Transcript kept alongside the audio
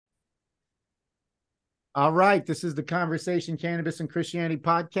All right, this is the Conversation Cannabis and Christianity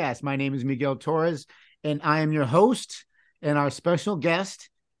podcast. My name is Miguel Torres, and I am your host. And our special guest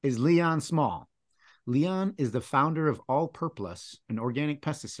is Leon Small. Leon is the founder of AllPerplus, an organic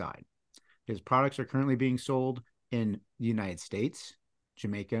pesticide. His products are currently being sold in the United States,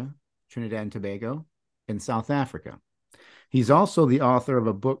 Jamaica, Trinidad and Tobago, and South Africa. He's also the author of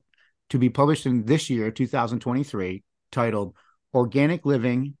a book to be published in this year, 2023, titled Organic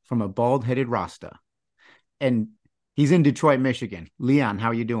Living from a Bald Headed Rasta. And he's in Detroit, Michigan. Leon, how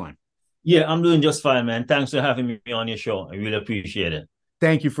are you doing? Yeah, I'm doing just fine, man. Thanks for having me on your show. I really appreciate it.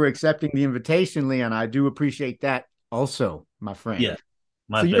 Thank you for accepting the invitation, Leon. I do appreciate that also, my friend. Yeah,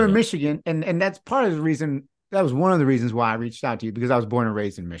 my So you're in pleasure. Michigan, and that's part of the reason, that was one of the reasons why I reached out to you, because I was born and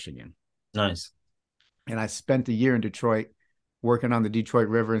raised in Michigan. Nice. And I spent a year in Detroit working on the Detroit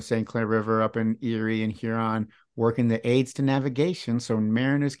River and St. Clair River up in Erie and Huron, working the aids to navigation so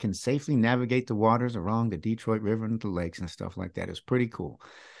mariners can safely navigate the waters along the Detroit River and the lakes and stuff like that. It's pretty cool.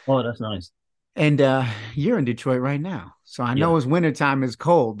 Oh, that's nice. And you're in Detroit right now. So I know Yeah. it's wintertime, it's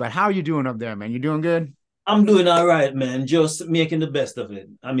cold, but how are you doing up there, man? You doing good? I'm doing all right, man. Just making the best of it.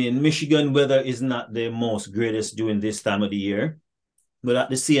 I mean, Michigan weather is not the most greatest during this time of the year. But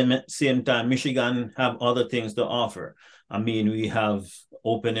at the same time, Michigan have other things to offer. I mean, we have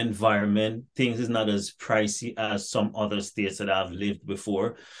open environment. Things is not as pricey as some other states that I've lived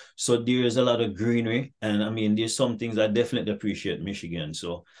before. So there's a lot of greenery. And I mean, there's some things I definitely appreciate Michigan.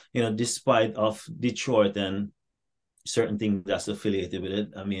 So, despite of Detroit and certain things that's affiliated with it,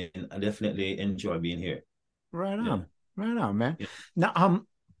 I mean, I definitely enjoy being here. Right Yeah. on. Right on, man. Yeah. Now,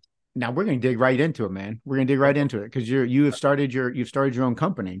 now we're gonna dig right into it, man. We're gonna dig right into it because you've started your own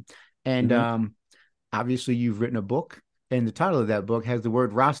company, and Mm-hmm. obviously you've written a book, and the title of that book has the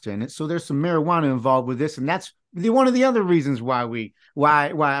word Rasta in it. So there's some marijuana involved with this, and that's one of the other reasons why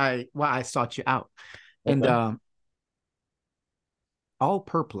I sought you out. And Okay.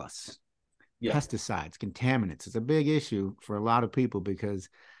 AllPerplus Yeah. pesticides, contaminants, is a big issue for a lot of people because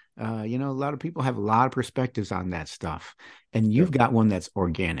a lot of people have a lot of perspectives on that stuff. And you've Sure. got one that's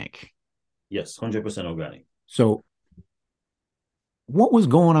organic. Yes. 100% organic. So what was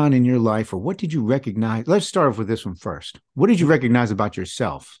going on in your life, or what did you recognize? Let's start off with this one first. What did you recognize about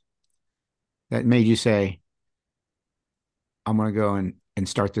yourself that made you say, I'm going to go and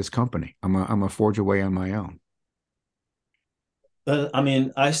start this company? I'm going to forge a way on my own. I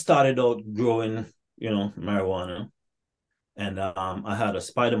mean, I started out growing, marijuana, and I had a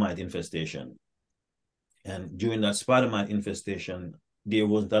spider mite infestation. And during that spider mite infestation, there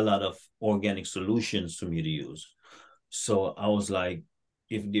wasn't a lot of organic solutions for me to use. So I was like,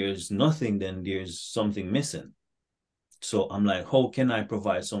 if there's nothing, then there's something missing. So I'm like, how can I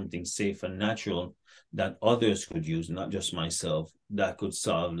provide something safe and natural that others could use, not just myself, that could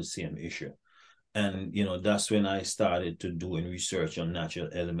solve the same issue? And that's when I started to doing research on natural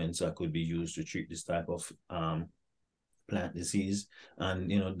elements that could be used to treat this type of plant disease.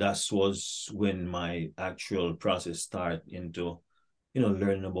 And that was when my actual process started into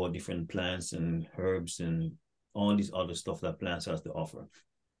learning about different plants and herbs and all these other stuff that plants has to offer.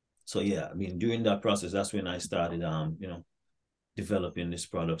 So yeah, I mean, during that process, that's when I started developing this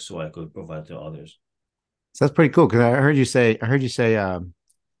product so I could provide to others. So that's pretty cool because I heard you say,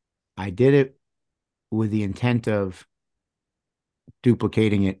 I did it with the intent of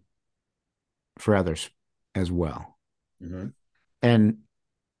duplicating it for others as well. Mm-hmm. And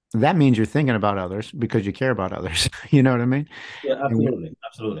that means you're thinking about others because you care about others. You know what I mean? Yeah, And, absolutely,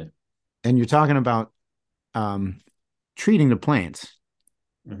 absolutely. and you're talking about um, treating the plants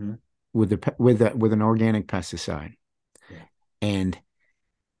Mm-hmm. with an organic pesticide. Yeah. And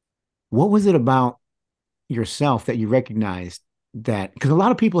what was it about yourself that you recognized that? Because a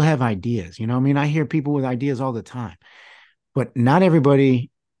lot of people have ideas, I mean, I hear people with ideas all the time, but not everybody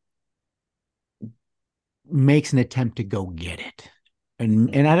makes an attempt to go get it. And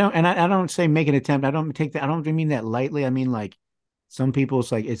Mm-hmm. I don't say make an attempt. I don't mean that lightly. I mean, like, some people,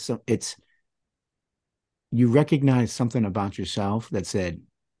 it's like it's you recognize something about yourself that said,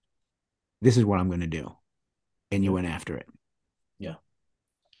 this is what I'm going to do, and you Yeah. went after it. Yeah.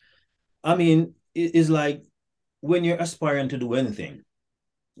 I mean, it's like when you're aspiring to do anything,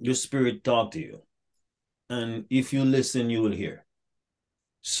 your spirit talk to you. And if you listen, you will hear.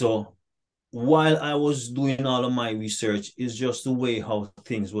 So while I was doing all of my research, it's just the way how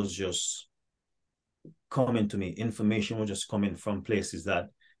things was just coming to me. Information was just coming from places that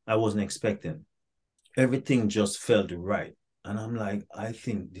I wasn't expecting. Everything just felt right. And I'm like, I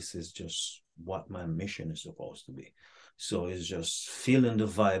think this is just what my mission is supposed to be. So it's just feeling the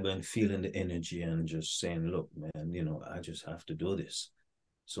vibe and feeling the energy and just saying, look, man, I just have to do this.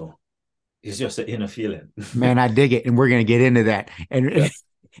 So It's just an inner feeling. Man, I dig it, and we're gonna get into that. And Yeah.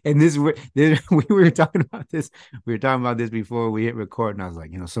 and we were talking about this. We were talking about this before we hit record, and I was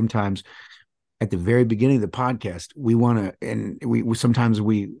like, sometimes at the very beginning of the podcast, we want to, and we sometimes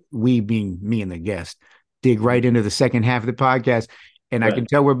we being me and the guest, dig right into the second half of the podcast, and I Right. can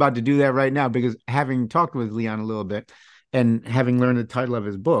tell we're about to do that right now because having talked with Leon a little bit, and having learned the title of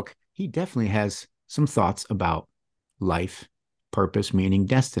his book, he definitely has some thoughts about life, purpose, meaning,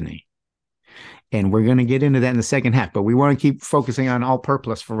 destiny. And we're going to get into that in the second half, but we want to keep focusing on all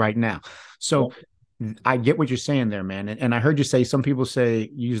purpose for right now. So I get what you're saying there, man. And I heard you say some people say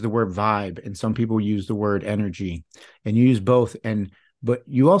use the word vibe and some people use the word energy, and you use both. But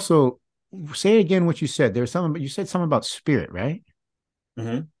you also say again what you said. There's something, but you said something about spirit, right?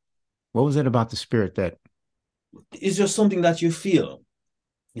 Mm-hmm. What was it about the spirit that It's just something that you feel.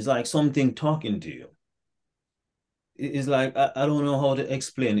 It's like something talking to you. It's like I don't know how to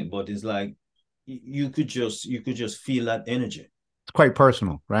explain it, but it's like you could just feel that energy. it's quite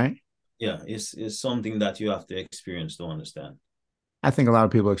personal, right? Yeah, it's something that you have to experience to understand. I think a lot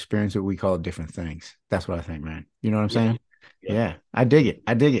of people experience it. We call it different things. That's what I think, man. You know what I'm Yeah, saying? yeah. Yeah, I dig it.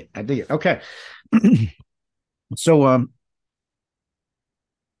 I dig it. I dig it. Okay. So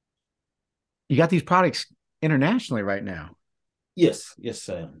you got these products internationally right now. Yes, yes,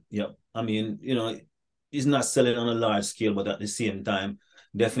 I am. Yep. I mean, it's not selling on a large scale, but at the same time,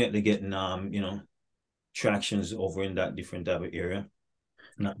 definitely getting tractions over in that different type of area,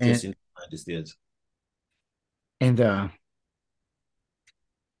 not And just in the United States. and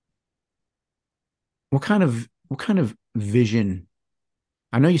what kind of vision?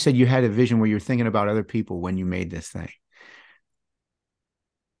 I know you said you had a vision where you were thinking about other people when you made this thing.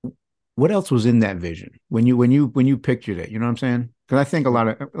 What else was in that vision when you pictured it? You know what I'm saying? Because I think a lot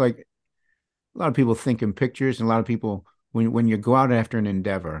of people think in pictures, and a lot of people when you go out after an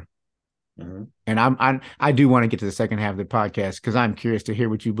endeavor. Mm-hmm. And I do want to get to the second half of the podcast because I'm curious to hear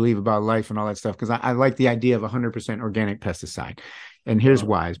what you believe about life and all that stuff. Because I like the idea of 100% organic pesticide, and here's Uh-huh.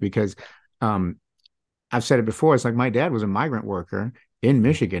 why: is because um, I've said it before. It's like my dad was a migrant worker in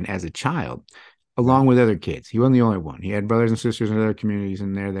Michigan as a child, Right. along with other kids. He wasn't the only one. He had brothers and sisters in other communities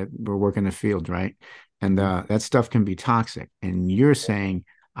in there that were working the fields, right? And Mm-hmm. that stuff can be toxic. And you're saying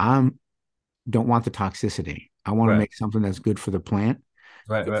I don't want the toxicity. I want to Right. make something that's good for the plant,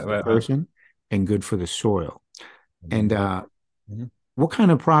 Right. good Right. for the Right. Right. person, and good for the soil. And Mm-hmm. Mm-hmm. what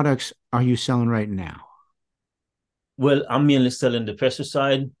kind of products are you selling right now? Well, I'm mainly selling the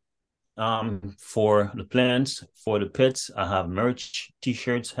pesticide for the plants, for the pets. I have merch,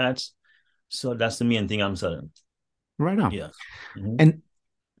 t-shirts, hats. So that's the main thing I'm selling. Right on. Yeah. Mm-hmm.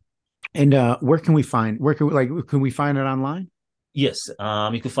 And where can we find can we find it online? Yes.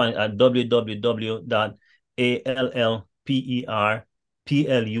 You can find it at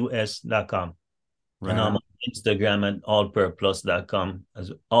www.allperplus.com. And Right I'm on. on Instagram at allperplus.com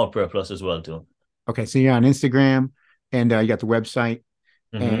as allperplus as well too. Okay, so you're on Instagram, and you got the website,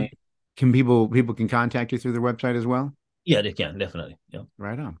 Mm-hmm. and people can contact you through the website as well? Yeah, they can definitely. Yeah.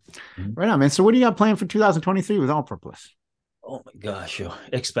 Right on. Mm-hmm. Right on, man. So what do you got planned for 2023 with All Purpose? Oh my gosh, yo.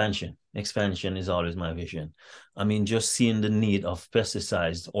 Expansion. Expansion is always my vision. I mean, just seeing the need of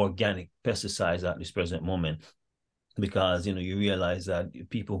pesticides, organic pesticides at this present moment, because you realize that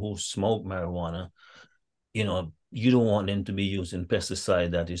people who smoke marijuana, you don't want them to be using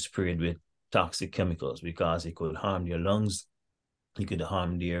pesticide that is sprayed with toxic chemicals because it could harm their lungs, it could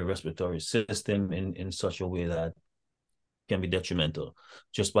harm their respiratory system in such a way that can be detrimental.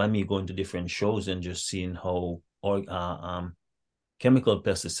 Just by me going to different shows and just seeing how chemical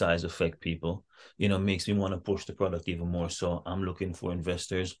pesticides affect people, makes me want to push the product even more. So I'm looking for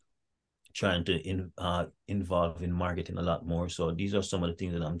investors trying to involve in marketing a lot more. So these are some of the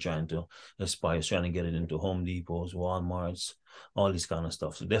things that I'm trying to aspire, trying to get it into Home Depots, Walmarts, all this kind of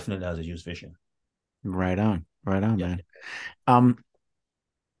stuff. So definitely has a huge vision. Right on, Yeah. man. Um,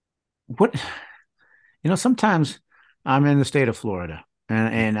 what sometimes I'm in the state of Florida,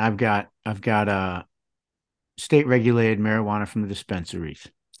 and I've got state regulated marijuana from the dispensaries,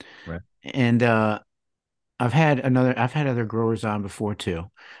 Right. and I've had other growers on before too,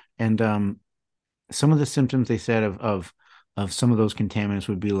 and some of the symptoms they said of some of those contaminants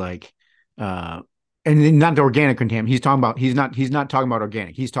would be like uh and not the organic contaminant. He's not talking about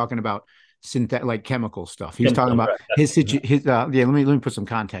organic. He's talking about synthetic, like chemical stuff. He's talking Chemical, about right. his yeah, let me put some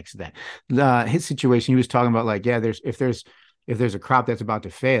context to that. His situation, he was talking about like, yeah, if there's a crop that's about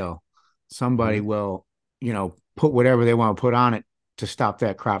to fail, somebody Mm-hmm. will, put whatever they want to put on it to stop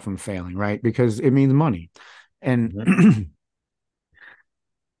that crop from failing, right? Because it means money. And Mm-hmm.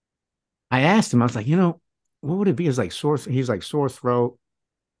 I asked him, I was like, what would it be? It's like sore. He's like sore throat,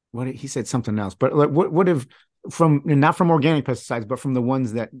 what he said something else, but like what if from not from organic pesticides, but from the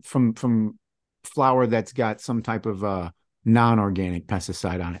ones that from flour that's got some type of non-organic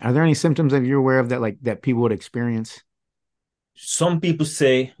pesticide on it. Are there any symptoms that you're aware of that like that people would experience? Some people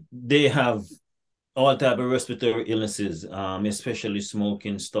say they have all type of respiratory illnesses, especially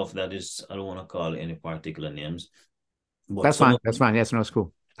smoking stuff that is, I don't want to call any particular names, but That's some fine. of That's fine. Yes, no, it's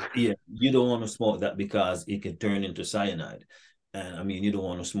cool. yeah, you don't want to smoke that because it can turn into cyanide. And I mean, you don't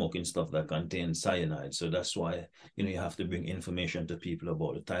want to smoke in stuff that contains cyanide. So that's why, you have to bring information to people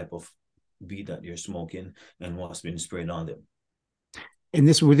about the type of weed that you're smoking and what's been sprayed on them. And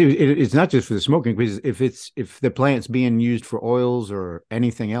this it's not just for the smoking, because if the plant's being used for oils or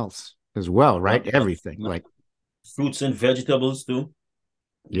anything else as well, right? Everything like Fruits and vegetables too.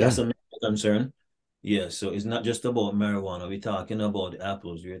 That's yeah. a major concern. Yeah, so it's not just about marijuana. We're talking about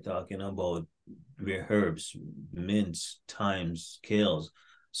apples. We're talking about herbs, mints, thymes, kales.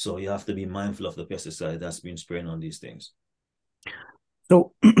 So you have to be mindful of the pesticide that's been sprayed on these things.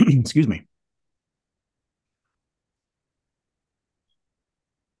 So excuse me.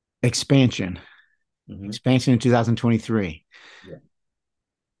 Expansion. Mm-hmm. Expansion in 2023. Yeah.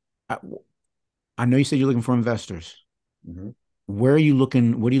 I, I know you said you're looking for investors. Mm-hmm. Where are you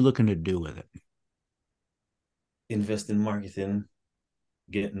looking? What are you looking to do with it? Invest in marketing,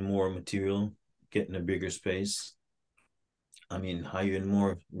 getting more material, getting a bigger space. I mean, hiring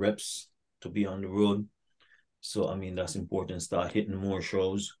more reps to be on the road. So I mean, that's important. Start hitting more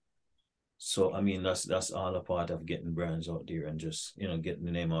shows. So I mean, that's all a part of getting brands out there and just getting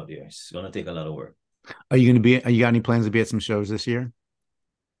the name out there. It's gonna take a lot of work. Are you going to be? Are you got any plans to be at some shows this year?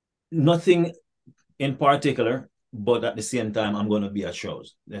 Nothing in particular, but at the same time, I'm gonna be at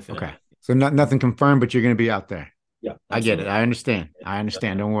shows Okay, definitely. so nothing confirmed, but you're going to be out there. Yeah, I get it. absolutely. I understand. I Yeah.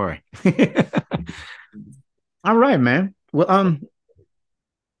 understand. Don't worry. All right, man. Well,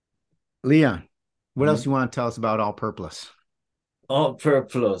 Leon, what else Mm-hmm. you want to tell us about all purpose?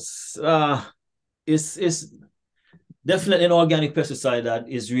 AllPerplus. It's definitely an organic pesticide that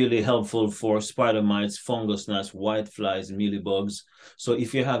is really helpful for spider mites, fungus gnats, white flies, mealybugs. So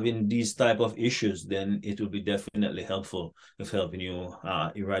if you're having these type of issues, then it will be definitely helpful of helping you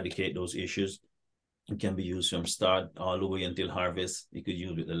eradicate those issues. It can be used from start all the way until harvest. You could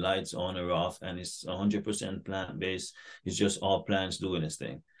use with the lights on or off, and it's 100% plant-based. It's just all plants doing this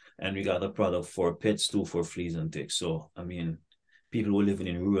thing. And we got a product for pets too, for fleas and ticks. So, I mean, people who are living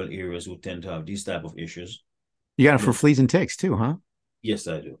in rural areas who tend to have these type of issues. You got it for Then, fleas and ticks too, huh? yes,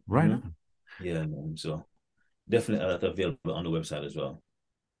 I do. Right Mm-hmm. on. Yeah, so definitely that's available on the website as well.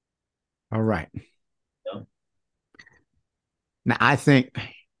 All right. Yeah. Now I think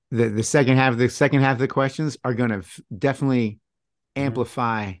the second half of the questions are going to definitely Mm-hmm.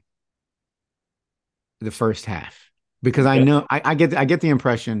 amplify the first half because I Okay. know I get the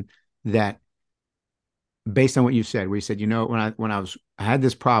impression that based on what you said, where you said, I had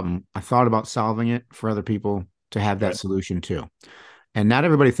this problem, I thought about solving it for other people to have that Right. solution too. And not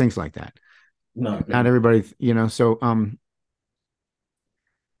everybody thinks like that. No. Not everybody, so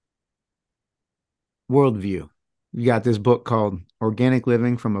worldview. You got this book called Organic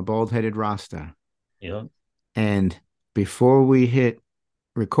Living from a Bald Headed Rasta. Yeah. And before we hit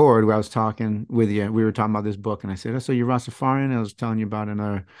record, where I was talking with you, we were talking about this book, and I said, "Oh, so you're Rastafarian?" I was telling you about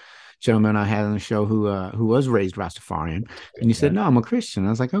another gentleman I had on the show who was raised Rastafarian, and you said, Yeah. "No, I'm a Christian." I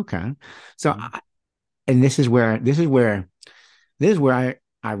was like, "Okay." So, Mm-hmm. and this is where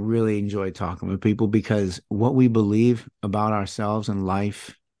I really enjoy talking with people because what we believe about ourselves and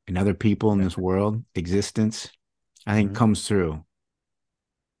life and other people in this world, existence, I think Mm-hmm. comes through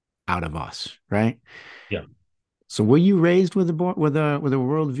out of us, right? Yeah. So were you raised with a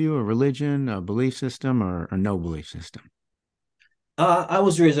worldview, a religion, a belief system, or no belief system? I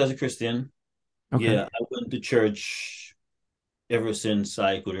was raised as a Christian. Okay. Yeah, I went to church ever since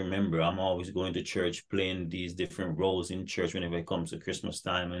I could remember. I'm always going to church, playing these different roles in church whenever it comes to Christmas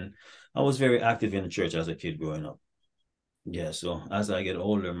time. And I was very active in the church as a kid growing up. Yeah, so as I get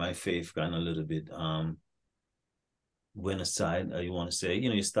older, my faith kind of a little bit went aside, you want to say.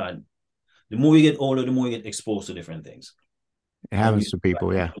 You start, the more you get older, the more you get exposed to different things. It And happens to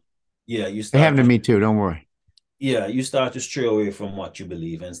people, yeah. you It start happened to to me too, don't worry. you start to stray away from what you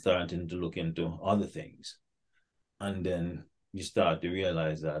believe and starting to look into other things. And then you start to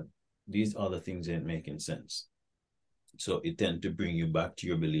realize that these other things ain't making sense. So it tend to bring you back to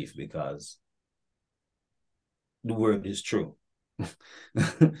your belief because the word is true.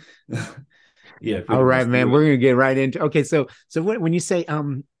 Yeah, All pretty right, much. The man. word. We're gonna get right into okay. So when you say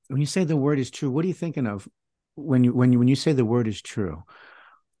the word is true, what are you thinking of when you say the word is true?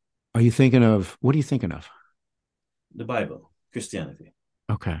 Are you thinking of what are you thinking of? The Bible, Christianity.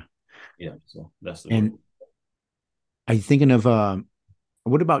 Okay. Yeah, so that's the And rule. are you thinking of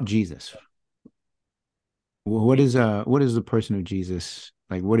what about Jesus? What is the person of Jesus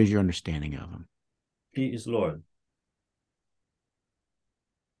like? What is your understanding of him? He is Lord.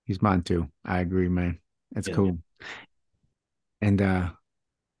 He's mine too. I agree, man. That's Yeah. cool. And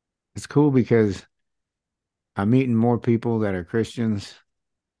it's cool because I'm meeting more people that are Christians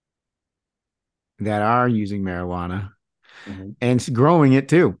that are using marijuana Mhm. and it's growing it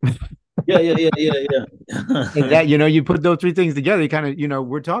too. Yeah, yeah, yeah, yeah, And yeah. that, you put those three things together, you kind of,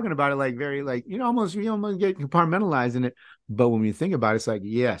 we're talking about it like very like, almost you almost get compartmentalized in it. But when you think about it, it's like,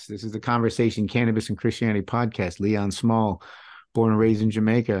 yes, this is the Conversation Cannabis and Christianity podcast. Leon Small, born and raised in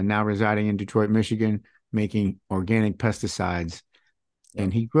Jamaica, now residing in Detroit, Michigan, making organic pesticides. Yeah.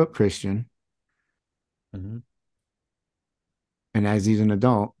 And he grew up Christian. Mhm. And as he's an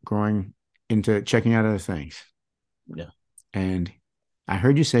adult, growing into checking out other things. Yeah. And I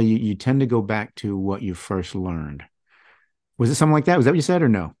heard you say you tend to go back to what you first learned. Was it something like that? Was that what you said or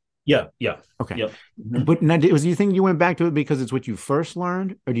no? Yeah, yeah, Okay. yeah. Mhm. But now, was you think you went back to it because it's what you first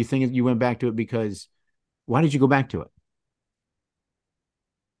learned, or do you think you went back to it because why did you go back to it?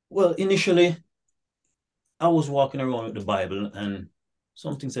 Well, initially, I was walking around with the Bible, and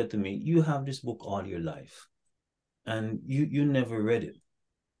something said to me, "You have this book all your life, and you never read it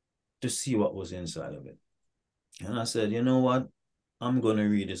to see what was inside of it." And I said, "You know what? I'm gonna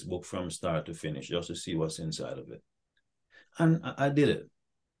read this book from start to finish just to see what's inside of it." And I did it,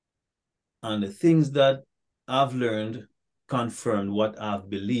 and the things that I've learned confirmed what I've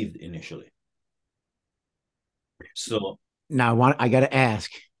believed initially. So, Now, I got to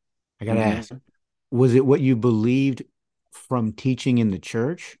ask, mhm, was it what you believed from teaching in the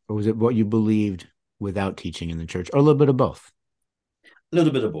church, or was it what you believed without teaching in the church, or a little bit of both? a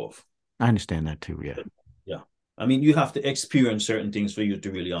little bit of both. I understand that too. Yeah. Yeah. I mean, you have to experience certain things for you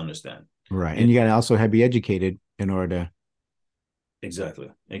to really understand. Right. Yeah, And you got to also have be educated in order to. exactly.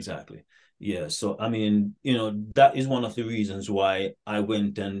 Exactly. Yeah. So, I mean, that is one of the reasons why I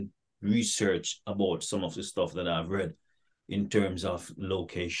went and researched about some of the stuff that I've read in terms of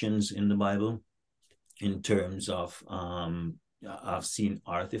locations in the Bible, in terms of, I've seen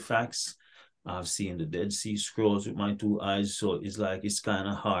artifacts. I've seen the Dead Sea Scrolls with my two eyes. So it's like, it's kind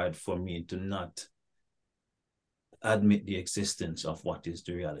of hard for me to not admit the existence of what is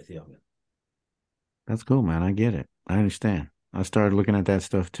the reality of it. That's cool, man. I get it. I understand. I started looking at that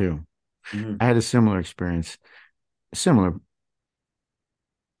stuff too. Mm-hmm. I had a similar experience. Similar.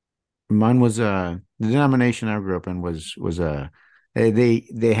 Mine was the denomination I grew up in was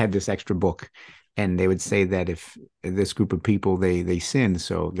they had this extra book, and they would say that if this group of people they sinned,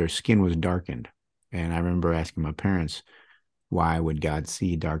 so their skin was darkened. And I remember asking my parents, why would God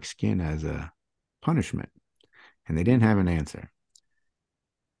see dark skin as a punishment? And they didn't have an answer.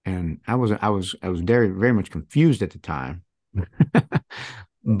 And I was very very much confused at the time.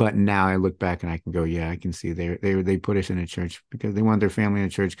 But now I look back and I can go, yeah, I can see they put us in a church because they wanted their family in a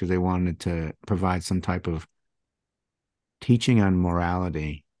church because they wanted to provide some type of teaching on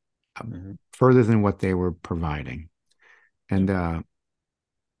morality Mm-hmm. further than what they were providing. Yeah. And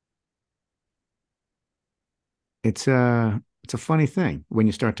it's a funny thing when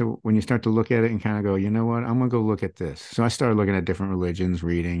you start to look at it and kind of go, you know what, I'm gonna go look at this. So I started looking at different religions,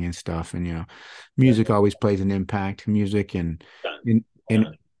 reading and stuff, and Yeah. music always plays an impact. Music and Time. and Yeah.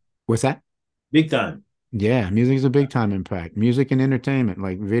 what's that? Big time. Yeah, music is a big time impact. Music and entertainment,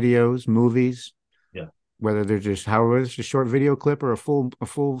 like videos, movies, Yeah. whether they're just however it's a short video clip or a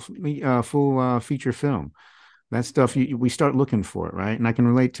full feature film. That stuff we start looking for it, right? And I can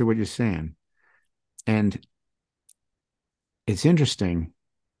relate to what you're saying. And it's interesting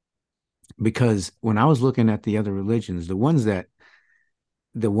because when I was looking at the other religions, the ones that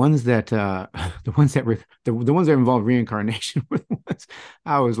the ones that the ones that involve reincarnation were the ones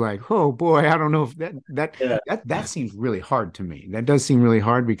I was like, oh boy, I don't know if Yeah. that seems really hard to me. That does seem really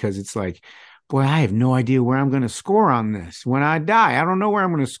hard because it's like, boy, I have no idea where I'm going to score on this when I die. I don't know where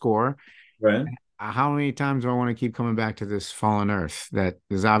I'm going to score. Right. How many times do I want to keep coming back to this fallen earth that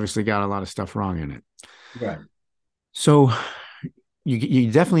has obviously got a lot of stuff wrong in it? Right. So you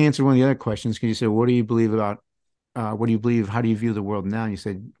definitely answered one of the other questions because you said, what do you believe about what do you believe? How do you view the world now? And you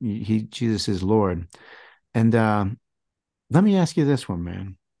said Jesus is Lord. And let me ask you this one,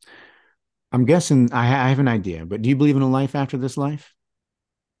 man. I'm guessing I have an idea, but do you believe in a life after this life?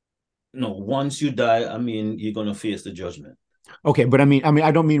 No, once you die, I mean, you're gonna face the judgment. Okay, but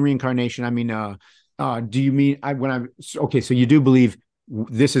I don't mean reincarnation. I mean, do you mean okay? So you do believe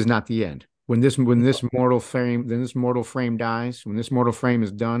this is not the end. When this mortal frame dies, when this mortal frame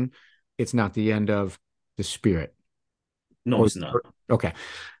is done, it's not the end of the spirit. No, Or it's not. okay.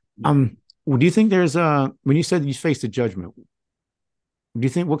 Yeah. Well, do you think there's when you said you faced a judgment, do you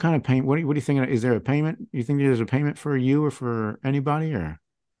think what kind of payment? What do you think? Is there a payment? Do you think there's a payment for you or for anybody or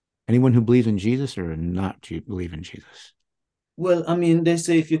anyone who believes in Jesus or not believe in Jesus? Well, I mean, they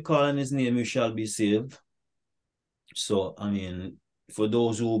say if you call on his name, you shall be saved. So, I mean, for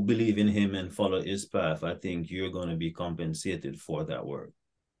those who believe in him and follow his path, I think you're going to be compensated for that work.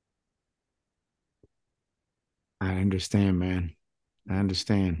 I understand, man. I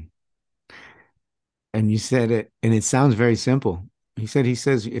understand. And you said it, and it sounds very simple. He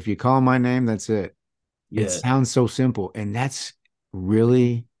says, if you call my name, that's it. It Yeah. sounds so simple, and that's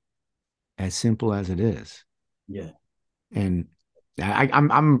really as simple as it is. Yeah. And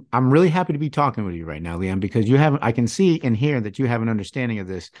I'm really happy to be talking with you right now, Leon, because you have I can see and hear that you have an understanding of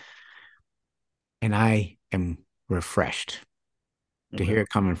this, and I am refreshed to Okay. hear it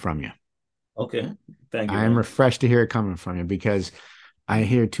coming from you. Okay. Thank you, I am man. refreshed to hear it coming from you because I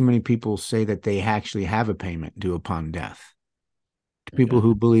hear too many people say that they actually have a payment due upon death. People Okay.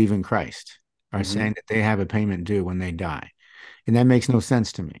 who believe in Christ are Mm-hmm. saying that they have a payment due when they die. And that makes no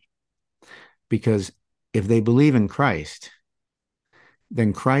sense to me because if they believe in Christ,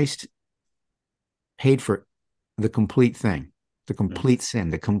 then Christ paid for the complete thing, the Mm-hmm. complete sin,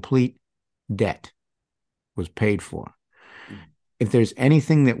 the complete debt was paid for. If there's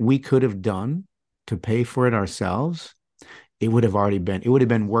anything that we could have done to pay for it ourselves, it would have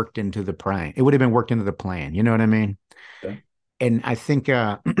been worked into the plan. It would have been worked into the plan. You know what I mean? Okay. And I think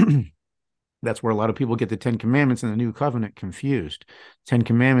that's where a lot of people get the Ten Commandments and the New Covenant confused. Ten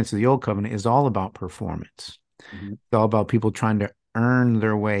Commandments of the Old Covenant is all about performance. Mm-hmm. It's all about people trying to earn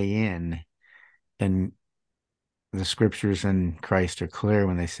their way in. And the scriptures and Christ are clear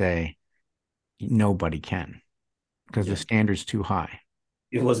when they say nobody can because the Yeah. standard's too high.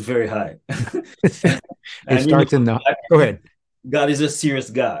 It was very high. It And you know, starts in the go ahead. God is a serious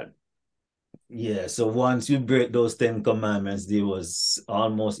God. Yeah, so once you break those 10 commandments, there was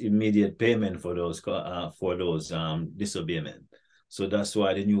almost immediate payment for those disobedient. So that's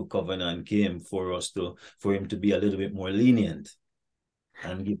why the new covenant came for him to be a little bit more lenient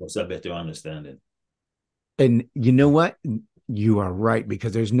and give us a better understanding. And you know what? You are right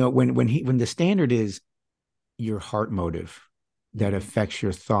because there's no when the standard is your heart motive that Mm-hmm. affects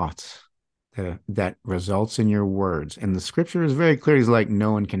your thoughts that results in your words. And the scripture is very clear. He's like,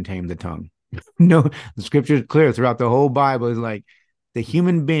 no one can tame the tongue. No, the scripture is clear throughout the whole Bible. Is like the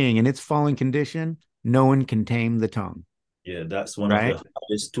human being in its fallen condition, no one can tame the tongue. Yeah, that's one of Right. the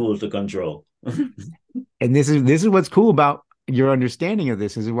hardest tools to control. And this is what's cool about your understanding of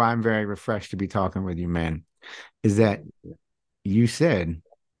this. This is why I'm very refreshed to be talking with you, man. Is that you said,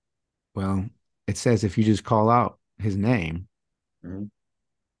 well, it says if you just call out his name, Mhm.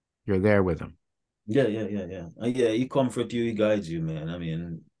 you're there with him. Yeah, yeah, yeah, yeah. Yeah, he comfort you, he guides you, man. I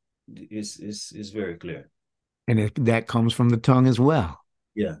mean, it's very clear. And that comes from the tongue as well,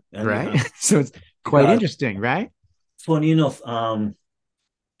 Yeah, right? So it's quite God, interesting, right? funny enough,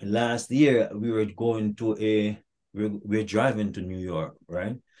 last year we were going to we're driving to New York,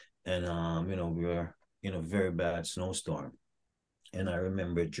 right? And we were in a very bad snowstorm. And I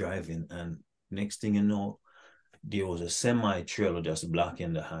remember driving, and next thing you know, there was a semi trailer just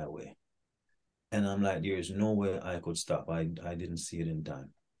blocking the highway. And I'm like, there is no way I could stop. I didn't see it in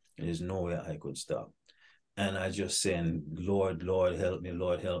time. There's no way I could stop. And I just saying, Lord, Lord, help me,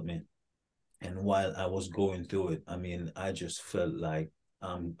 Lord, help me. And while I was going through it, I mean, I just felt like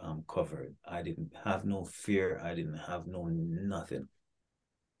I'm covered. I didn't have no fear. I didn't have no nothing.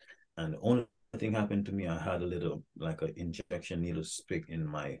 And the only thing happened to me, I had a little like an injection needle stick in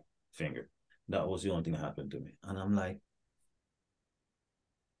my finger. That was the only thing that happened to me. And I'm like,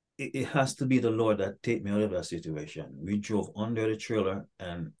 it has to be the Lord that take me out of that situation. We drove under the trailer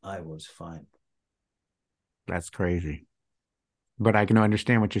and I was fine. That's crazy. But I can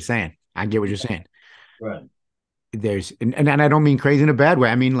understand what you're saying. I get what you're saying. Right. And I don't mean crazy in a bad way.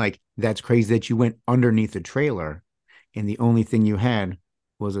 I mean like that's crazy that you went underneath the trailer and the only thing you had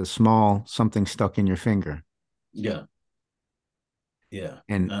was a small something stuck in your finger. Yeah. Yeah.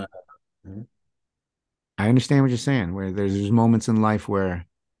 And Uh, mhm. I understand what you're saying, where there's moments in life where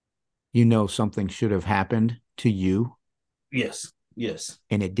you know something should have happened to you Yes. Yes.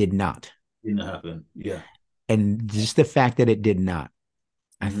 and it did not. Didn't happen. Yeah. And just the fact that it did not,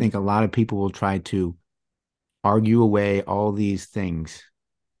 I Mm-hmm. think a lot of people will try to argue away all these things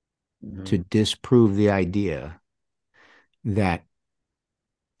Mm-hmm. to disprove the idea that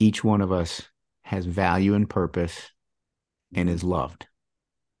each one of us has value and purpose and Mm-hmm. is loved.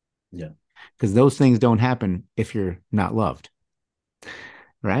 Yeah. Because those things don't happen if you're not loved,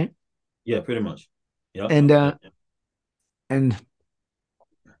 right? Yeah, pretty much. Yep. And Yep. And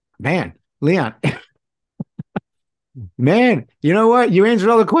man, Leon, man, you know what? You answered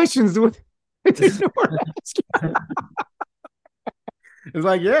all the questions with it's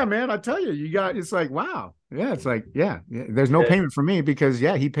like, yeah, man, I tell you, you got it's like, wow. Yeah, it's like, yeah, there's no Yeah. payment for me because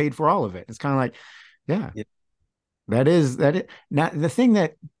yeah, he paid for all of it. It's kind of like, yeah, Yeah. that is now the thing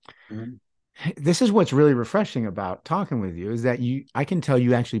that Mhm. this is what's really refreshing about talking with you is that I can tell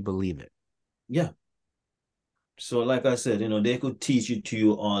you actually believe it. Yeah. So, like I said, they could teach it to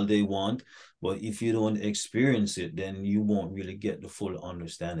you all they want, but if you don't experience it, then you won't really get the full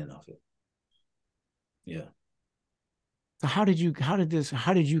understanding of it. Yeah. So how did you come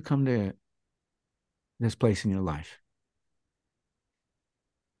to this place in your life?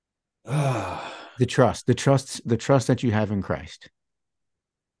 The trust that you have in Christ.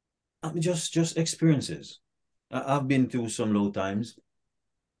 I mean, just experiences. I've been through some low times,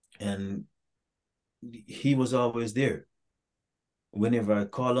 and he was always there. Whenever I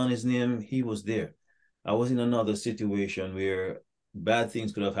call on his name, he was there. I was in another situation where bad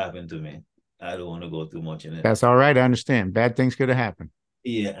things could have happened to me. I don't want to go too much in it. That's all right. I understand. Bad things could have happened.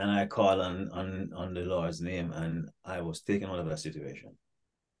 Yeah, and I call on the Lord's name, and I was taken out of that situation.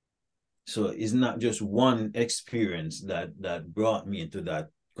 So it's not just one experience that brought me to that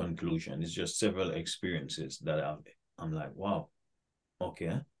conclusion. It's just several experiences that I'm like, wow,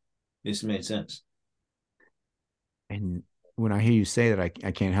 okay, this made sense. And when I hear you say that,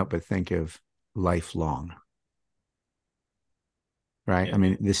 I can't help but think of lifelong, right? Yeah. I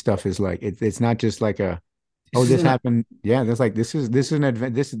mean, this stuff is like it's not just like a oh This this isn't happened. Yeah, that's like this is an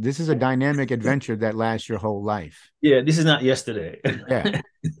advent this is a dynamic adventure that lasts your whole life. yeah, this is not yesterday. Yeah,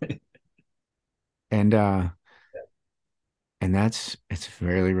 and that's it's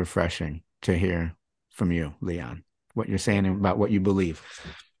very refreshing to hear from you, Leon, what you're saying about what you believe.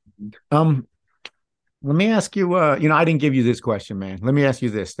 Um, Let me ask you. I didn't give you this question, man. Let me ask you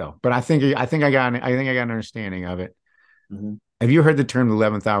this though. But I think I got an understanding of it. Mm-hmm. Have you heard the term the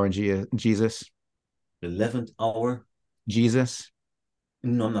 11th hour Jesus? The 11th hour? Jesus.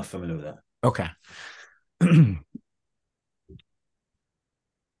 No, I'm not familiar with that. Okay.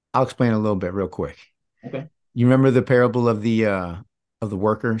 I'll explain a little bit real quick. Okay. You remember the parable of the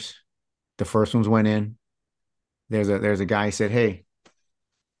workers? The first ones went in. There's a guy who said, "Hey,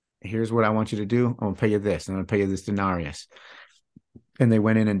 here's what I want you to do. I'm gonna pay you this. I'm gonna pay you this denarius." And they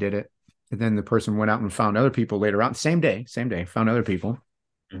went in and did it. And then the person went out and found other people later on, same day, found other people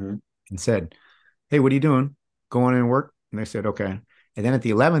Mm-hmm. and said, "Hey, what are you doing? Go on and work." And they said, "Okay." And then at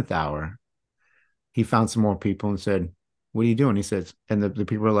the 11th hour, he found some more people and said, "What are you doing?" He says, and the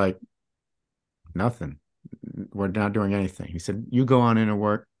people were like, "Nothing. We're not doing anything." He said, "You go on in and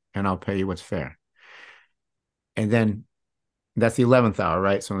work and I'll pay you what's fair." And then that's the 11th hour,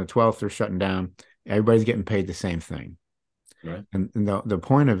 right? So on the 12th, they're shutting down. Everybody's getting paid the same thing. Right. And the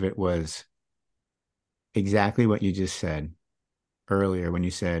point of it was exactly what you just said earlier when you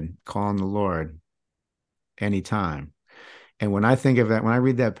said, call on the Lord anytime. And when I think of that, when I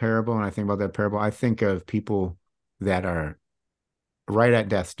read that parable and I think about that parable, I think of people that are right at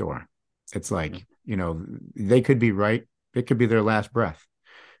death's door. It's like, they could be right. It could be their last breath.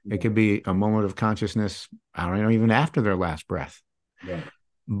 It could be a moment of consciousness. I don't know, even after their last breath. Right.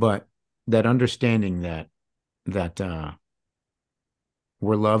 But that understanding that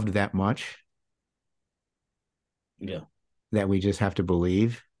we're loved that much Yeah. that we just have to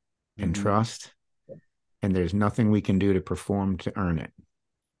believe and Mm-hmm. trust, and there's nothing we can do to perform to earn it.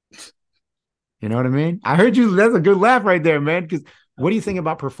 You know what I mean? I heard you. That's a good laugh right there, man. Because what do you think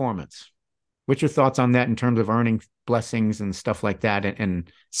about performance? What's your thoughts on that in terms of earning blessings and stuff like that,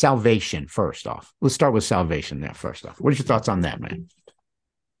 and salvation? First off, let's start with salvation there. First off, what are your thoughts on that, man?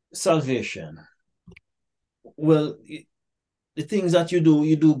 Salvation. Well, the things that you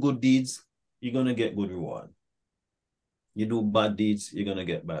do good deeds, you're gonna get good reward. You do bad deeds, you're gonna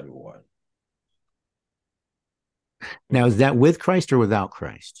get bad reward. Now, is that with Christ or without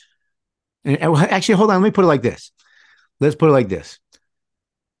Christ? And actually, hold on. Let me put it like this. Let's put it like this,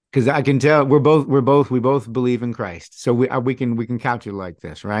 because I can tell we both believe in Christ, so we can couch it like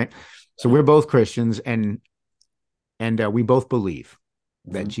this, right? So we're both Christians, and we both believe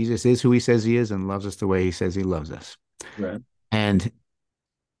that Jesus is who he says he is and loves us the way he says he loves us. Right. And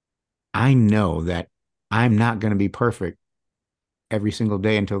I know that I'm not going to be perfect every single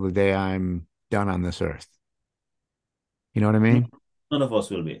day until the day I'm done on this earth. You know what I mean? None of us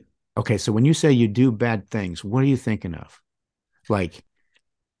will be. Okay, so when you say you do bad things, what are you thinking of? Like,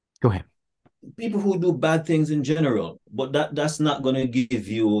 go ahead. People who do bad things in general, but that's not going to give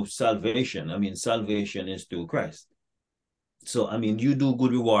you salvation. I mean, salvation is through Christ. So, I mean, you do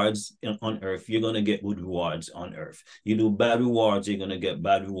good rewards on earth, you're going to get good rewards on earth. You do bad rewards, you're going to get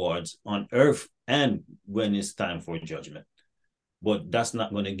bad rewards on earth and when it's time for judgment. But that's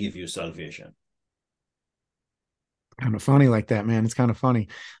not going to give you salvation. Kind of funny like that, man. It's kind of funny.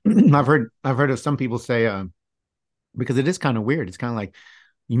 I've heard of some people say, because it is kind of weird. It's kind of like,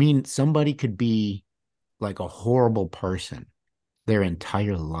 you mean somebody could be like a horrible person their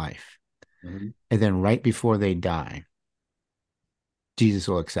entire life, Mm-hmm. and then right before they die, Jesus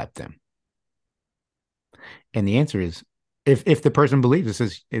will accept them. And the answer is, if the person believes, it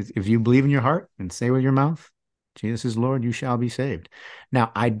says, if you believe in your heart and say with your mouth, Jesus is Lord, you shall be saved.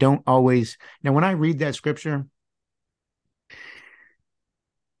 Now, I don't always, now when I read that scripture,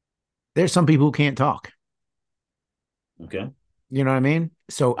 there's some people who can't talk. Okay. You know what I mean?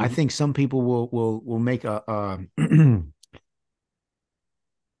 So I Mm-hmm. think some people will make a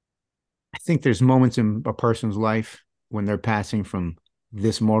I think there's moments in a person's life when they're passing from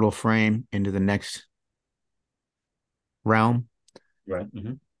this mortal frame into the next realm Right.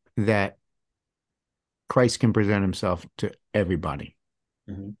 Mm-hmm. that Christ can present himself to everybody.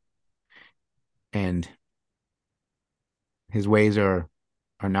 Mm-hmm. And his ways are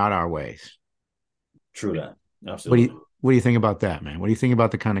not our ways. True that. What do Absolutely. you what do you think about that, man? What do you think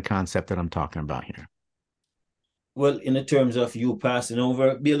about the kind of concept that I'm talking about here? Well, in the terms of you passing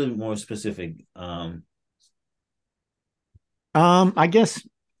over, be a little more specific. I guess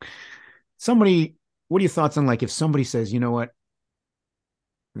somebody, what are your thoughts on, like, if somebody says, you know what,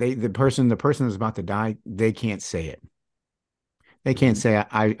 the person is about to die, they can't say it. They can't Mm-hmm.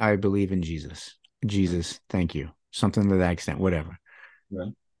 say I believe in Jesus. Jesus, thank you. Something to that extent, whatever.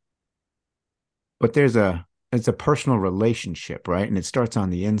 Right. But it's a personal relationship, right? And it starts on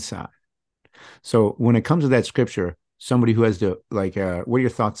the inside. So when it comes to that scripture, somebody who has to, like, what are your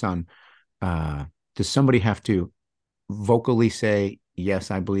thoughts on, uh does somebody have to vocally say,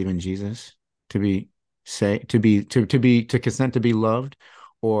 yes, I believe in Jesus, to be say to consent to be loved?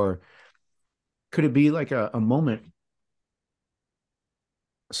 Or could it be like a moment,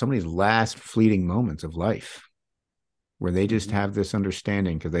 somebody's last fleeting moments of life, where they just Mm-hmm. have this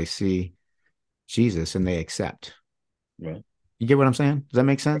understanding because they see Jesus and they accept? Right. You get what I'm saying? Does that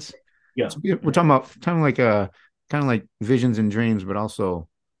make sense? Yeah. So we're talking about kind of like visions and dreams, but also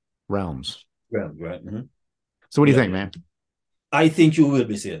realms. Right. Right. Mm-hmm. So what do you Yeah. think, man? I think you will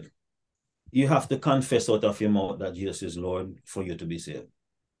be saved. You have to confess out of your mouth that Jesus is Lord for you to be saved.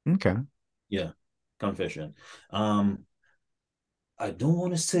 Okay. Yeah. Confession. Um, I don't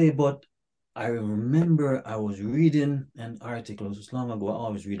want to say, but I remember I was reading an article. It was long ago. I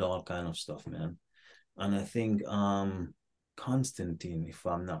always read all kind of stuff, man. And I think Constantine, if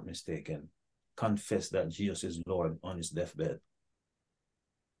I'm not mistaken, confessed that Jesus is Lord on his deathbed.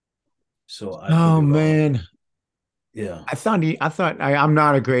 So I could Oh be wrong. man. Yeah. I'm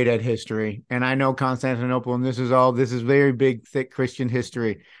not a great at history, and I know Constantinople, and this is very big, thick Christian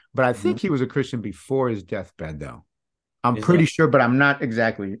history. But I Mm-hmm. think he was a Christian before his deathbed, though. I'm Is pretty that? sure, but I'm not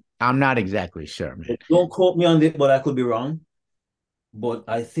exactly sure, man. Don't quote me on it, but I could be wrong. But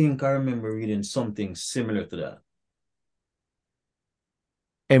I think I remember reading something similar to that.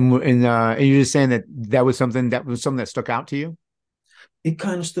 And you're just saying that that was something that stuck out to you? It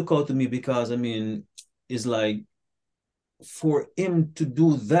kind of stuck out to me because I mean, it's like for him to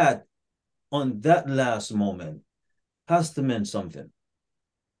do that on that last moment has to mean something.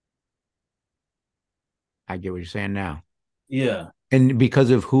 I get what you're saying now. Yeah, And because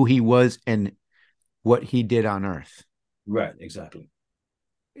of who he was and what he did on earth. right, exactly.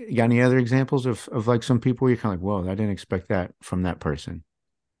 You got any other examples of like some people where you're kind of like, whoa, I didn't expect that from that person?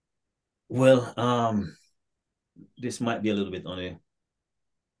 Well, this might be a little bit on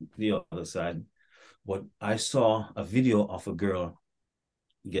the other side, but I saw a video of a girl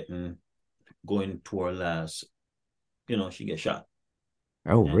getting going to her last, she gets shot.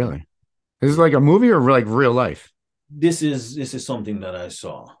 Oh, And really? This is yeah, like a movie or like real life? this is something that I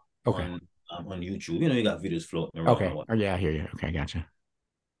saw Okay. on YouTube. You got videos floating around Okay. and what. Oh, yeah, I hear you. Okay, gotcha.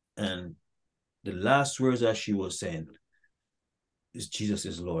 And the last words that she was saying is Jesus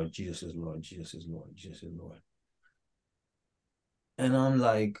is Lord, Jesus is Lord, Jesus is Lord, Jesus is Lord. And I'm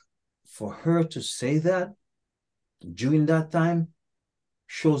like, for her to say that during that time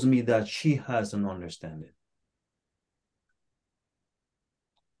shows me that she has an understanding.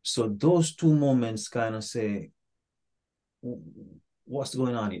 So those two moments kind of say, what's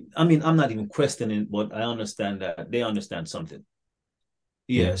going on? I mean, I'm not even questioning, but I understand that they understand something.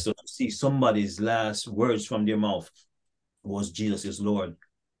 Yeah, Yeah. So to see somebody's last words from their mouth was Jesus is Lord,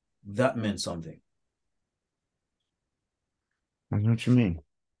 that meant something. I know what you mean.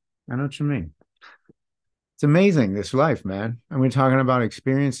 I know what you mean. It's amazing, this life, man. And we're talking about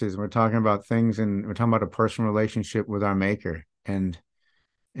experiences, we're talking about things, and we're talking about a personal relationship with our maker, and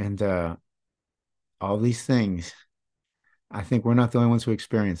all these things. I think we're not the only ones who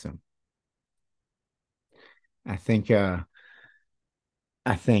experience them. I think I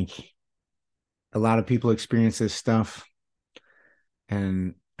think a lot of people experience this stuff,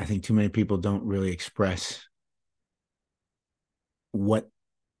 and I think too many people don't really express what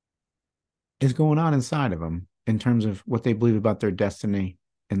is going on inside of them in terms of what they believe about their destiny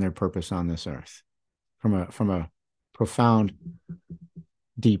and their purpose on this earth from a profound,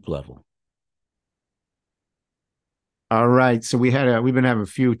 deep level. All right, so we've been having a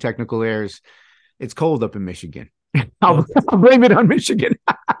few technical errors. It's cold up in Michigan. I'll, Okay. I'll blame it on Michigan.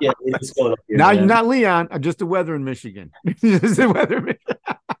 Yeah, it's cold up here, Not man. not Leon, just the weather in Michigan. Just the weather.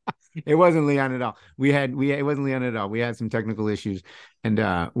 It wasn't Leon at all. It wasn't Leon at all. We had some technical issues, and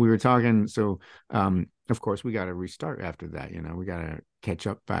we were talking. So of course we got to restart after that. We got to catch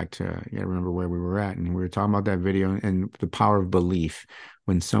up back to, remember where we were at, and we were talking about that video and the power of belief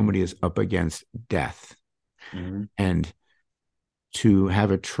when somebody is up against death, Mm-hmm. and to have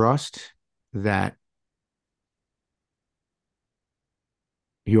a trust that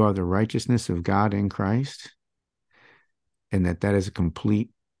you are the righteousness of God in Christ, and that is a complete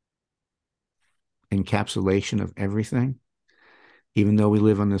encapsulation of everything, even though we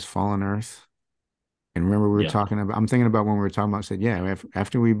live on this fallen earth. And remember, Yeah. I'm thinking about when we were talking about, I said, yeah,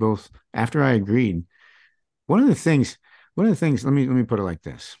 after I agreed, one of the things, let me put it like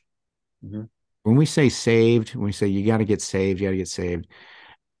this. Mm-hmm. When we say saved, when we say you got to get saved, you got to get saved,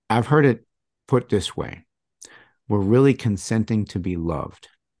 I've heard it put this way: we're really consenting to be loved.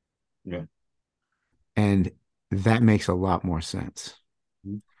 Yeah. And that makes a lot more sense.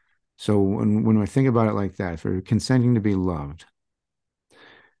 Mm-hmm. So when I think about it like that, if we're consenting to be loved,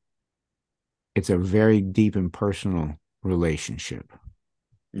 it's a very deep and personal relationship.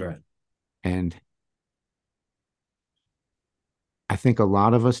 Right. And I think a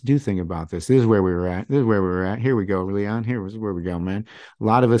lot of us do think about this. This is where we were at. This is where we were at. Here we go, Leon. Here was where we go, man. A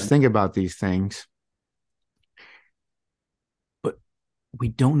lot of us Okay. think about these things, but we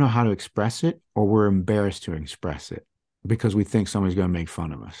don't know how to express it, or we're embarrassed to express it because we think somebody's going to make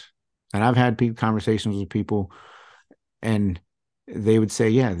fun of us. And I've had conversations with people, and they would say,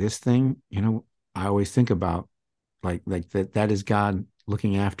 yeah, this thing, I always think about, like that is God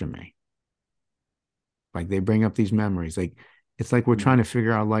looking after me. Like, they bring up these memories. Like, it's like we're Mm-hmm. trying to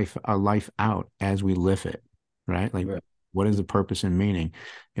figure our life out as we live it, right? Like, Right. what is the purpose and meaning?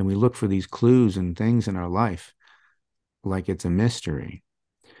 And we look for these clues and things in our life like it's a mystery.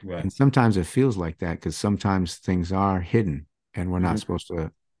 Right. And sometimes it feels like that because sometimes things are hidden and we're not Mm-hmm. supposed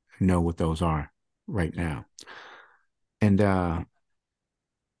to know what those are right now. And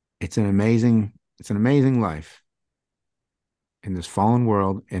it's an amazing life in this fallen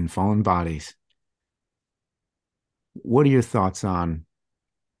world, in fallen bodies. What are your thoughts on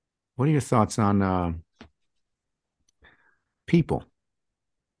people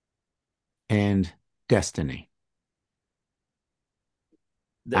and destiny?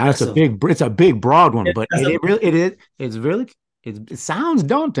 It's That's a a big, broad one, but that's a it sounds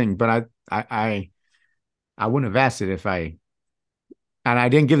daunting. But I wouldn't have asked it if and I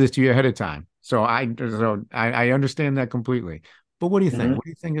didn't give this to you ahead of time. So I understand that completely. But what do you think? Mhm. What do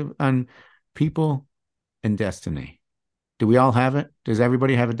you think on people and destiny? Do we all have it? Does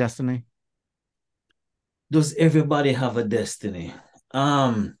everybody have a destiny? Does everybody have a destiny?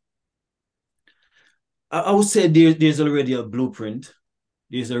 Um, I would say there's already a blueprint.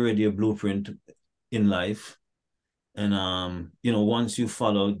 There's already a blueprint in life. And once you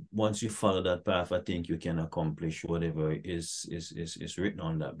follow that path, I think you can accomplish whatever is written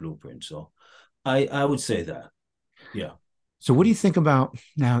on that blueprint. So I would say that. Yeah. So what do you think about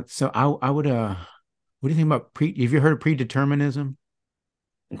now? So I would what do you think about have you heard of predeterminism?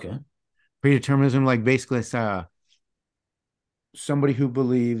 Okay. Predeterminism, like, basically it's somebody who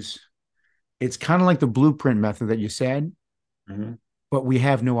believes it's kind of like the blueprint method that you said, Mm-hmm. but we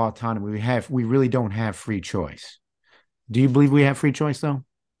have no autonomy. We really don't have free choice. Do you believe we have free choice though?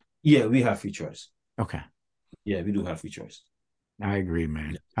 Yeah, we have free choice. Okay. Yeah, we do have free choice. I agree,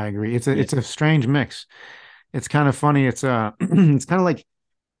 man. Yeah. I agree. It's a Yeah. it's a strange mix. It's kind of funny. It's it's kind of like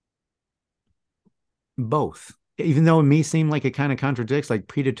both. Even though it may seem like it kind of contradicts, like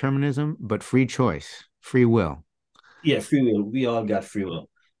predeterminism, but free choice, free will. Yeah, free will. We all got free will.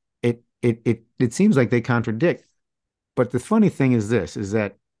 It seems like they contradict. But the funny thing is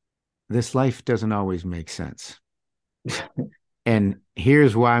that this life doesn't always make sense. And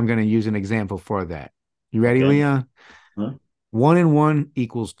here's why I'm going to use an example for that. You ready, Okay. Leon? Huh? 1 and 1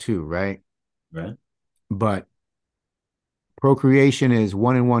 equals 2, right? Right. but procreation is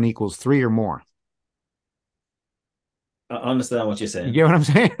 1 and 1 equals 3 or more. I understand what you're You saying. get what I'm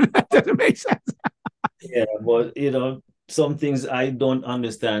saying? That doesn't make sense. Yeah, but some things I don't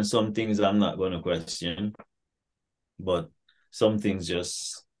understand, some things I'm not going to question, but some things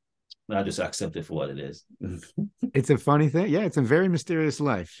just I just accept it for what it is. It's a funny thing. Yeah, it's a very mysterious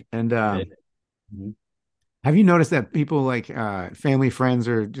life. And Yeah. Mhm. have you noticed that people like family, friends,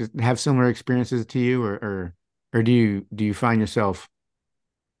 or just have similar experiences to you, or do you find yourself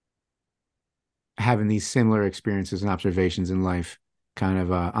having these similar experiences and observations in life, kind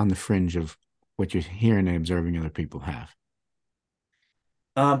of on the fringe of what you're hearing and observing other people have?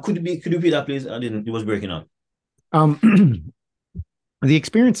 Could you repeat that, please? I didn't. It was breaking up. Um, the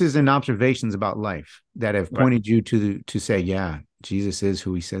experiences and observations about life that have Right. pointed you to say, yeah, Jesus is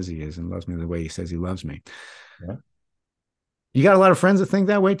who he says he is and loves me the way he says he loves me. Yeah. You got a lot of friends that think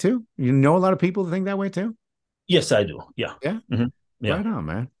that way too? You know a lot of people that think that way too? Yes, I do. Yeah. Yeah. Hmm. Yeah. Right on,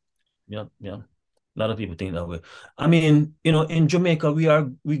 man. Yeah. Yeah. A lot of people think that way. I mean, in Jamaica,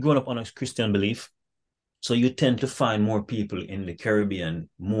 we grown up on a Christian belief. So you tend to find more people in the Caribbean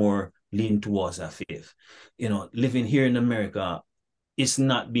more lean towards that faith. Living here in America, it's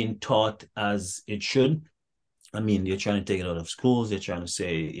not being taught as it should. I mean, they're trying to take it out of schools. They're trying to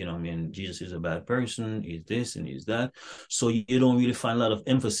say, I mean, Jesus is a bad person. He's this and he's that. So you don't really find a lot of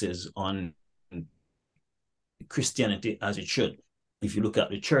emphasis on Christianity as it should. If you look at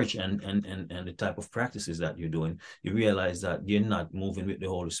the church and the type of practices that you're doing, you realize that you're not moving with the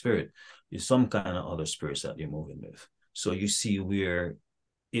Holy Spirit. There's some kind of other spirits that you're moving with. So you see where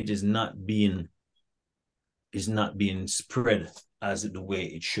it is not being spread as the way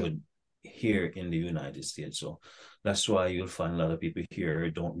it should here in the United States. So that's why you'll find a lot of people here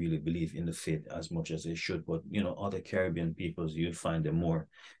don't really believe in the faith as much as they should. But other Caribbean peoples, you'll find them more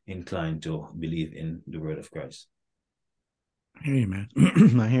inclined to believe in the word of Christ. I hear you, man.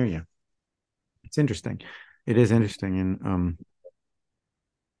 I hear you. It's interesting. It is interesting. And I'm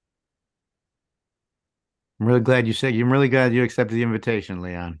really glad you accepted the invitation,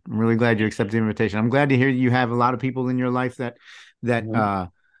 Leon. I'm really glad you accepted the invitation. I'm glad to hear you have a lot of people in your life that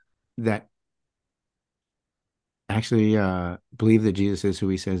Mhm. that actually believe that Jesus is who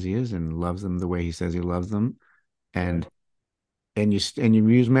he says he is and loves them the way he says he loves them. Right. And you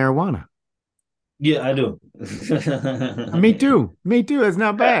use marijuana. Yeah, I do. Me too. Me too. It's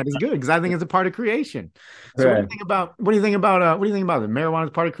not bad. It's good because I think it's a part of creation. So Right. what do you think about what do you think about it? Marijuana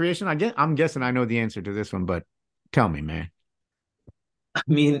is part of creation? I'm guessing I know the answer to this one, but tell me, man. I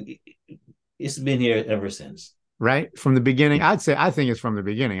mean, it's been here ever since. Right? From the beginning, I think it's from the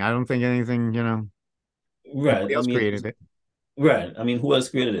beginning. I don't think anything, Right. nobody I else mean, created it. right. I mean, who else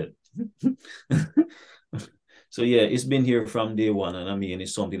created it? So yeah, it's been here from day one, and I mean,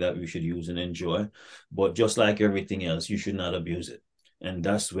 it's something that we should use and enjoy. But just like everything else, you should not abuse it, and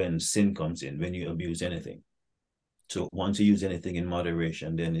that's when sin comes in when you abuse anything. So once you use anything in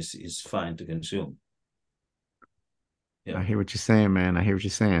moderation, then it's fine to consume. I Yeah. hear what you're saying, man. I hear what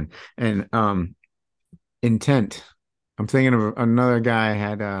you're saying. And intent. I'm thinking of another guy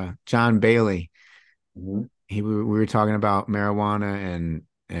had John Bailey. Mm-hmm. We were talking about marijuana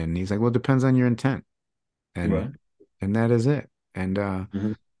and he's like, well, it depends on your intent. And Right. and that is it. And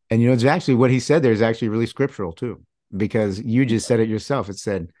Mm-hmm. it's actually what he said there is actually really scriptural too, because you just said it yourself. It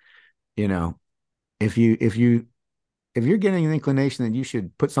said, you know, if you if you're getting an inclination that you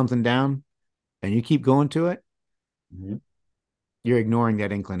should put something down and you keep going to it, Mm-hmm. you're ignoring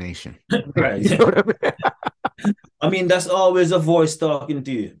that inclination. Right. You know what I mean? I mean, that's always a voice talking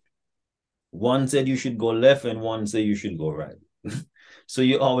to you. One said you should go left, and one said you should go right. So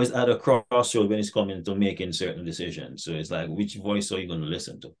you always at a crossroad when it's coming to making certain decisions. So it's like, which voice are you going to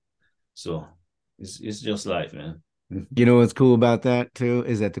listen to? So it's just life, man. You know what's cool about that too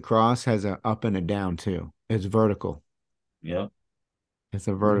is that the cross has a up and a down too. It's vertical. Yeah. It's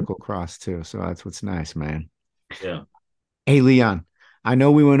a Mhm. vertical cross too. So that's what's nice, man. Yeah. Hey Leon, I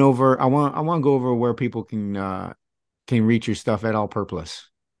know we went over. I want to go over where people can reach your stuff at Allperplus.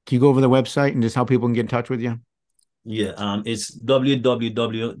 Can you go over the website and just how people can get in touch with you? Yeah. It's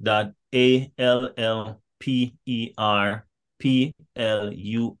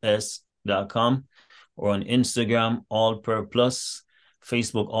www.allperplus.com, or on Instagram, all per plus,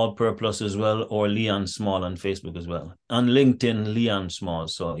 Facebook, all per plus as well, or Leon Small on Facebook as well. On LinkedIn, Leon Small.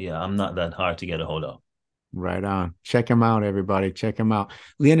 So yeah, I'm not that hard to get a hold of. Right on. Check him out, everybody. Check him out.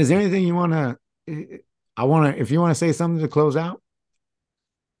 Leon, is there anything you want to? If you want to say something to close out.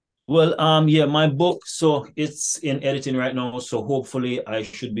 Well, yeah, my book, so it's in editing right now. So hopefully I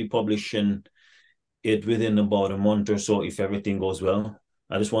should be publishing it within about a month or so if everything goes well.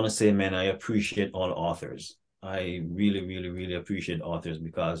 I just want to say, man, I appreciate all authors. I really, really, really appreciate authors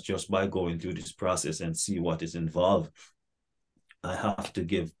because just by going through this process and see what is involved, I have to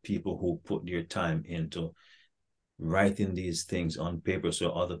give people who put their time into writing these things on paper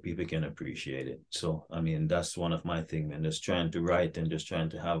so other people can appreciate it. So, I mean, that's one of my things, man, just trying to write and just trying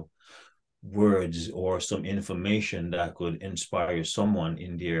to have words or some information that could inspire someone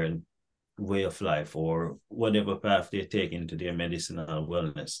in their way of life or whatever path they take into their medicinal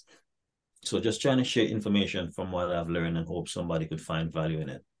wellness. So just trying to share information from what I've learned and hope somebody could find value in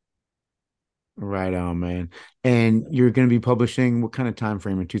it. Right on, man. And you're going to be publishing what kind of time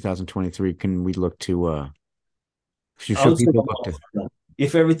frame in 2023 can we look to I should would say a people look month to? from now.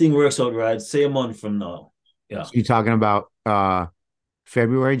 If everything works out right, say a month from now. Yeah. So you're talking about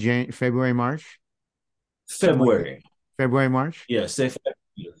February, March? Something like that. February. February, March? Yeah, say February.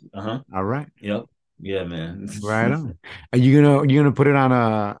 Uh-huh. All right. Yep. Yeah, man. Right on. Are you gonna put it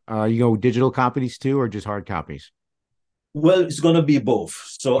on you go digital copies too or just hard copies? Well, it's gonna be both.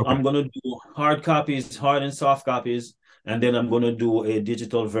 So Okay. I'm gonna do hard copies, hard and soft copies, and then I'm gonna do a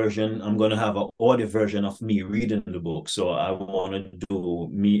digital version. I'm gonna have an audio version of me reading the book. So I want to do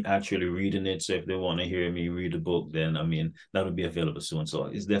me actually reading it. So if they want to hear me read the book, then I mean that'll be available soon. So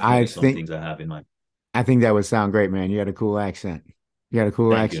it's I definitely some think things I have in mind. I think that would sound great, man. You had a cool accent. You had a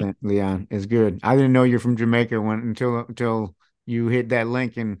cool Thank you. accent, Leon. It's good. I didn't know you're from Jamaica until you hit that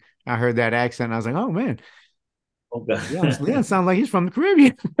link and I heard that accent. I was like, oh man, Leon Okay. sounds like he's from the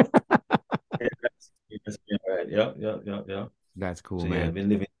Caribbean. Yeah, right. Yeah, yeah, yeah, yeah. That's cool, So yeah, man. I've been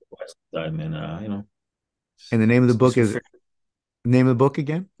living the west side, man. And the name of the book It's is name of the book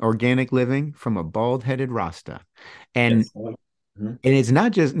again? Organic Living from a Bald Headed Rasta. And yes. Mhm. and it's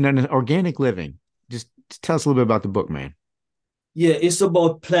not just no, organic living. Just tell us a little bit about the book, man. Yeah, it's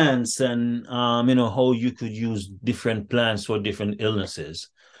about plants and how you could use different plants for different illnesses.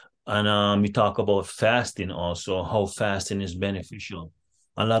 And we talk about fasting also, how fasting is beneficial.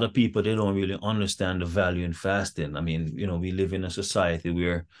 A lot of people they don't really understand the value in fasting. I mean, we live in a society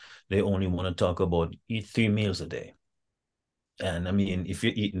where they only want to talk about eat 3 meals a day. And I mean, if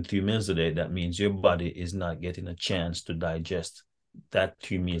you're eating 3 meals a day, that means your body is not getting a chance to digest that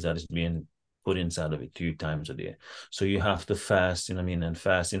 3 meals that is being put inside of it 3 times a day. So you have to fast, and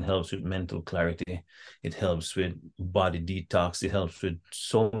fasting helps with mental clarity. It helps with body detox. It helps with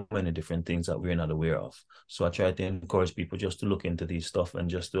so many different things that we're not aware of. So I try to encourage people just to look into these stuff and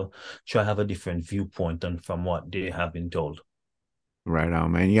just to try to have a different viewpoint on from what they have been told. Right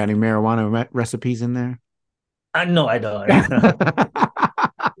on, man. You got any marijuana recipes in there? I know I don't.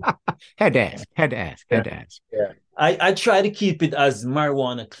 Had to ask. Had to ask. Yeah. Had to ask. Yeah. I try to keep it as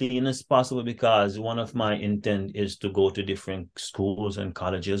marijuana clean as possible because one of my intent is to go to different schools and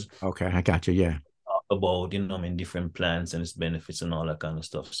colleges Okay, I got you. Yeah, about different plants and its benefits and all that kind of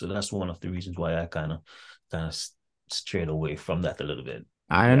stuff. So that's one of the reasons why I kind of strayed away from that a little bit.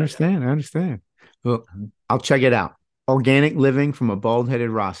 I Yeah. understand. I understand. Well, Mhm. I'll check it out. Organic Living from a Bald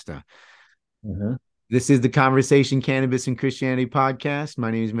Headed Rasta. Mhm. This is the Conversation Cannabis and Christianity podcast.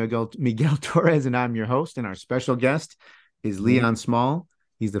 My name is Miguel Torres, and I'm your host. And our special guest is Mhm. Leon Small.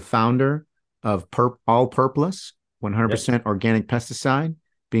 He's the founder of AllPerplus, Yep. 100% organic pesticide,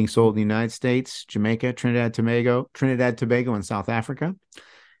 being sold in the United States, Jamaica, Trinidad Tobago, and South Africa.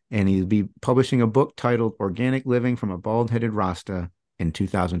 And he'll be publishing a book titled Organic Living from a Bald Headed Rasta in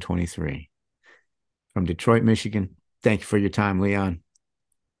 2023. From Detroit, Michigan. Thank you for your time, Leon.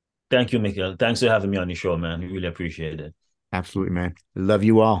 Thank you, Miguel. Thanks for having me on the show, man. We really appreciate it. Absolutely, man. Love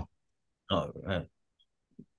you all. All right.